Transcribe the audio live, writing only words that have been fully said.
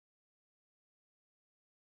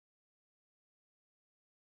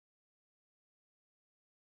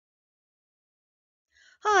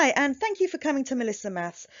Hi, and thank you for coming to Melissa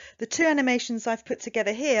Maths. The two animations I've put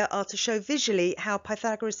together here are to show visually how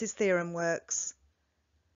Pythagoras' theorem works.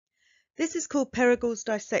 This is called Perigal's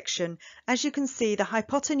dissection. As you can see, the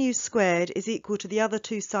hypotenuse squared is equal to the other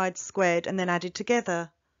two sides squared and then added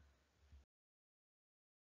together.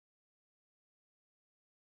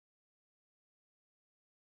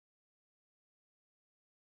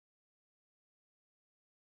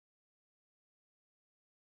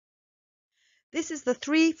 This is the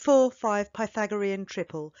 3, 4, 5 Pythagorean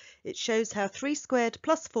triple. It shows how 3 squared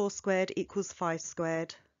plus 4 squared equals 5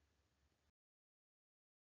 squared.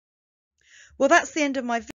 Well, that's the end of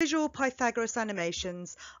my visual Pythagoras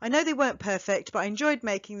animations. I know they weren't perfect, but I enjoyed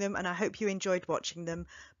making them and I hope you enjoyed watching them.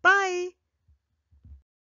 Bye!